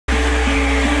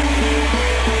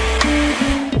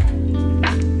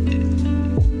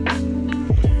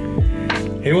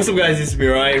Hey, what's up guys, it's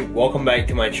Miraie. Welcome back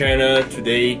to my channel.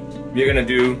 Today we're gonna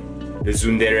do the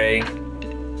Tsundere.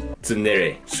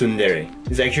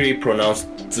 It's actually pronounced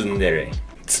Tsundere.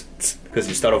 Because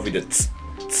you start off with the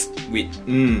with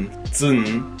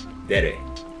Tsundere.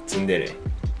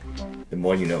 The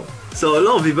more you know. So a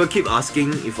lot of people keep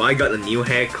asking if I got a new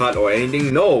haircut or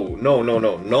anything. No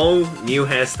new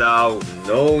hairstyle,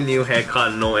 no new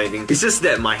haircut, no anything. It's just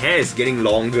that my hair is getting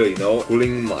longer, you know,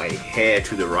 pulling my hair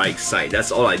to the right side.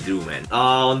 That's all I do, man.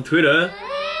 On Twitter,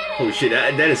 oh shit,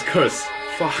 that is cursed.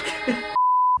 Fuck.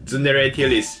 Tsundere tier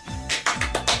list.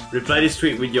 Reply this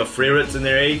tweet with your favorite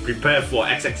Tsundere. Prepare for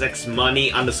XXX money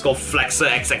 _ flexer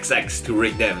XXX to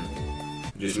rate them.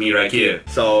 Just me right here.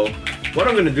 So what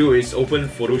I'm gonna do is open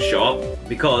Photoshop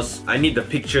because I need the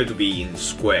picture to be in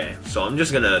square. So I'm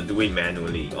just gonna do it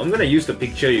manually. I'm gonna use the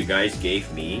picture you guys gave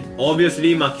me.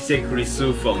 Obviously Makise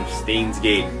Kurisu from Steins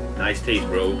Gate. Nice taste,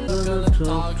 bro.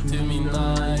 Talk to me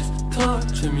nice.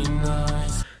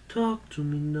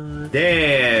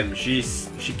 Damn, she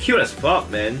cute as fuck,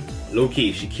 man.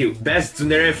 Low-key, she cute. Best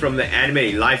Tsundere from the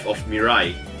anime Life of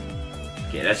Miraie.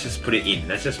 Okay, let's just put it in.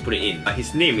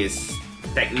 His name is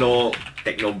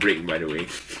Technobreak, by the way.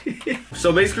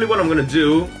 So basically what I'm gonna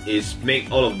do is make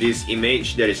all of this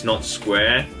image that is not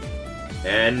square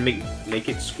and make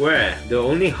it square. The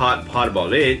only hard part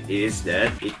about it is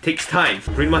that it takes time.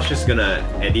 Pretty much just gonna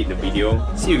edit the video.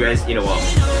 See you guys in a while.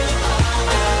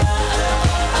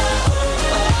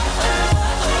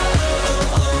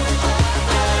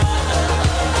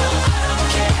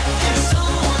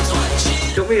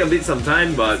 Took me a bit some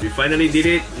time, but we finally did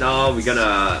it. Now we're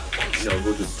gonna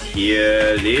go to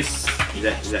tier list.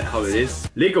 Is that how it is?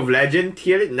 League of Legends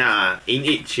tier list? Nah, ain't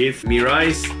it, chief.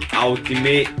 Mirai's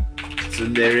Ultimate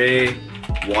Tsundere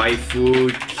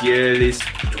Waifu tier list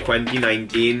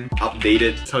 2019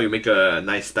 updated. That's how you make a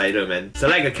nice title, man.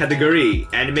 Select a category,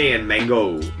 anime and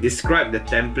mango. Describe the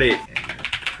template.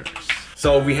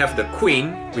 So we have the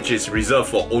queen, which is reserved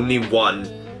for only one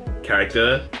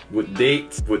character. Would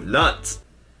date, would not,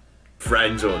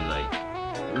 friend zone, like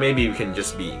maybe we can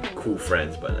just be cool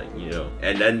friends, but like, you know.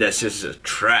 And then there's just a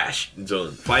trash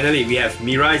zone. Finally, we have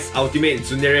Mirai's Ultimate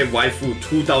Tsundere Waifu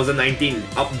 2019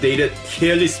 updated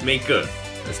tier list maker.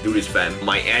 Let's do this, fam.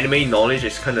 My anime knowledge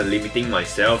is kind of limiting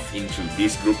myself into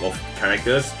this group of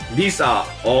characters. These are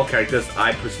all characters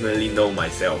I personally know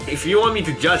myself. If you want me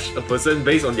to judge a person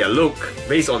based on their look,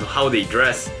 based on how they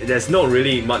dress, there's not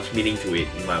really much meaning to it,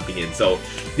 in my opinion. So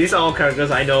these are all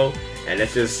characters I know, and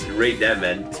let's just rate them,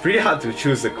 man. It's pretty hard to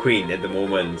choose a queen at the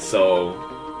moment, so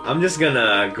I'm just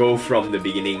gonna go from the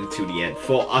beginning to the end.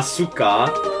 For Asuka,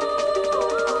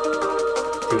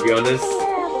 to be honest,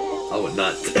 I would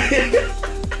not.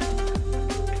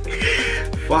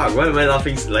 Fuck, why am I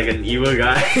laughing like an evil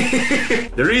guy?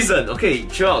 The reason, okay,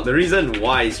 sure, the reason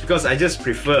why is because I just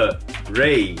prefer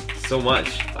Ray so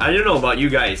much. I don't know about you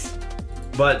guys,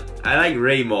 but I like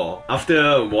Ray more.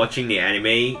 After watching the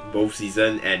anime, both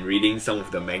season, and reading some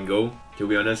of the manga, to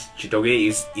be honest,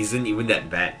 Chitoge isn't even that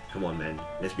bad. Come on, man,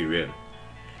 let's be real.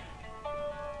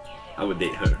 I would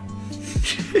date her.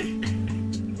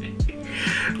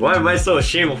 Why am I so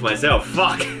ashamed of myself?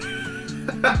 Fuck!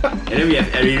 And then we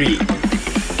have Eriri.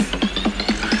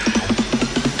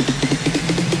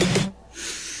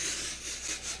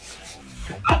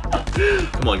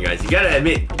 Come on guys, you gotta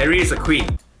admit, Eriri is a queen.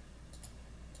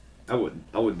 I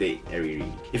would date Eriri.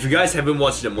 If you guys haven't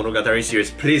watched the Monogatari series,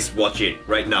 please watch it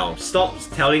right now. Stop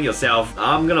telling yourself,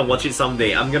 I'm gonna watch it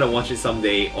someday,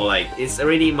 or like, it's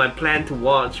already in my plan to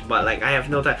watch, but like, I have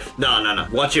no time. No.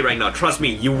 Watch it right now. Trust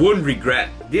me, you won't regret.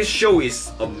 This show is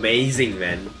amazing,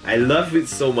 man. I love it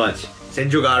so much.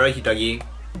 Senjougahara Hitagi,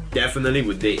 definitely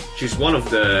would date. She's one of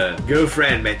the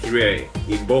girlfriend material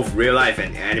in both real life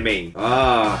and anime.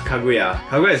 Ah, Kaguya.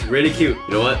 Kaguya is really cute.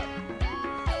 You know what?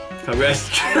 Kaguya's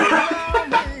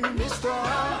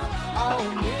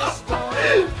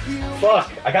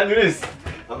fuck, I can't do this.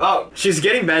 I'm out. She's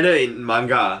getting better in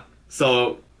manga,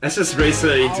 so let's just race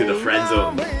her into the friend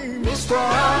zone.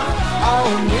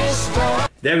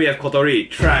 Then we have Kotori.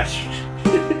 Trash.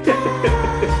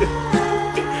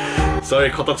 Sorry,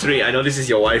 Kotxri, I know this is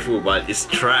your waifu, but it's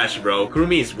trash, bro.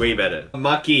 Kurumi is way better.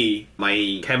 Maki,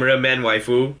 my cameraman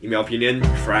waifu, in my opinion,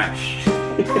 trash.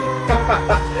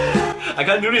 I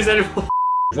can't do this anymore.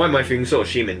 Why am I feeling so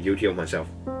ashamed and guilty of myself?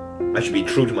 I should be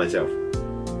true to myself.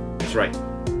 That's right.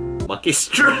 Maki's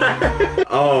trash.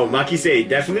 Oh, Makise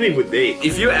definitely would date.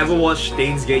 If you ever watch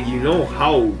Steins Gate, you know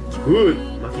how good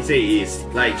Makise is.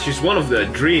 Like, she's one of the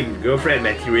dream girlfriend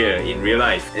material in real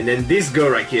life. And then this girl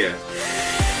right here.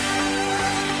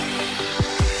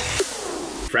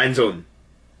 Friendzone.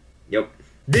 Yup.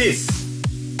 This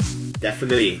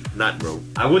Definitely not, bro.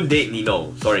 I wouldn't date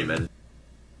Nino. Sorry, man.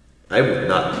 I would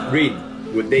not. Rin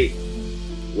would date.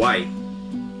 Why?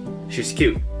 She's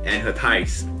cute and her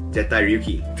thighs.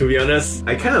 Ryuki. To be honest,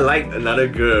 I kinda like another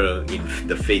girl in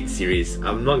the Fate series.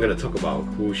 I'm not gonna talk about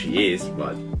who she is,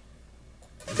 but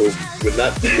boom, would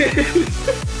not.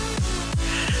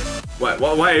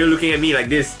 Why are you looking at me like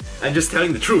this? I'm just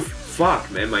telling the truth. Fuck,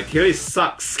 man, my tier list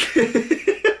sucks.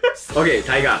 Okay,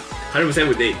 Taiga, 100%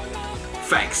 would date.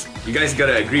 Facts. You guys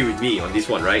gotta agree with me on this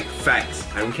one, right? Facts.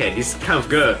 I don't care. This kind of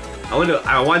girl.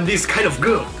 I want this kind of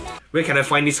girl. Where can I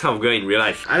find this kind of girl in real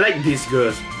life? I like these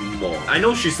girls more. I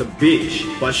know she's a bitch,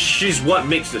 but she's what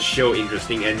makes the show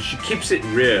interesting, and she keeps it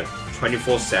real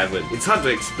 24/7. It's hard to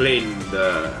explain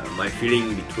my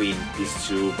feeling between these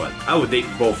two, but I would date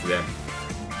both of them.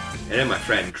 And then my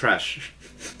friend, trash.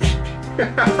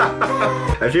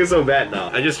 I feel so bad now.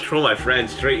 I just throw my friend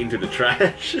straight into the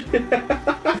trash.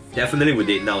 Definitely would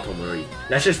date Nao Tomori.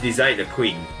 Let's just decide the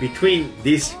queen. Between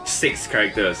these 6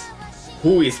 characters,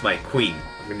 who is my queen?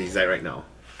 I'm gonna decide right now.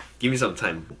 Give me some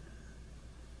time.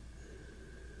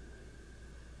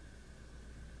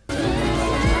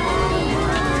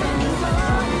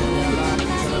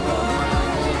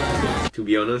 To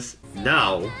be honest,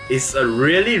 Nao is a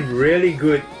really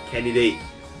good candidate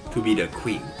to be the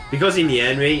queen. Because in the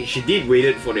anime, she did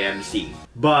waited for the MC.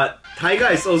 But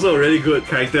Taiga is also a really good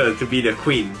character to be the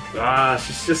queen.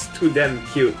 She's just too damn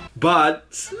cute. But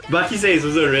Makise is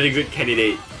also a really good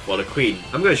candidate for the queen.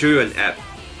 I'm gonna show you an app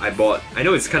I bought. I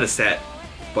know it's kinda sad,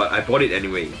 but I bought it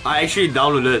anyway. I actually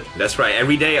downloaded it. That's right,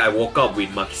 every day I woke up with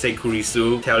Makise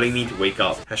Kurisu telling me to wake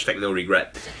up. Hashtag no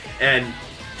regret. And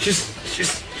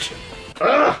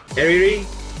Eriri,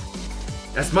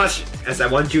 as much as I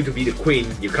want you to be the queen,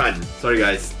 you can't. Sorry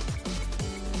guys.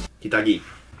 Hitagi.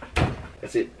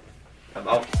 That's it. I'm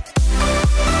out.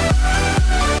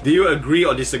 Do you agree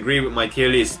or disagree with my tier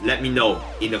list? Let me know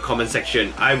in the comment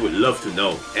section. I would love to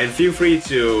know. And feel free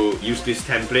to use this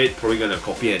template. Probably gonna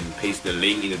copy and paste the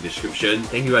link in the description.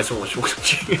 Thank you guys so much for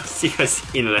watching. I'll see you guys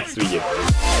in the next video.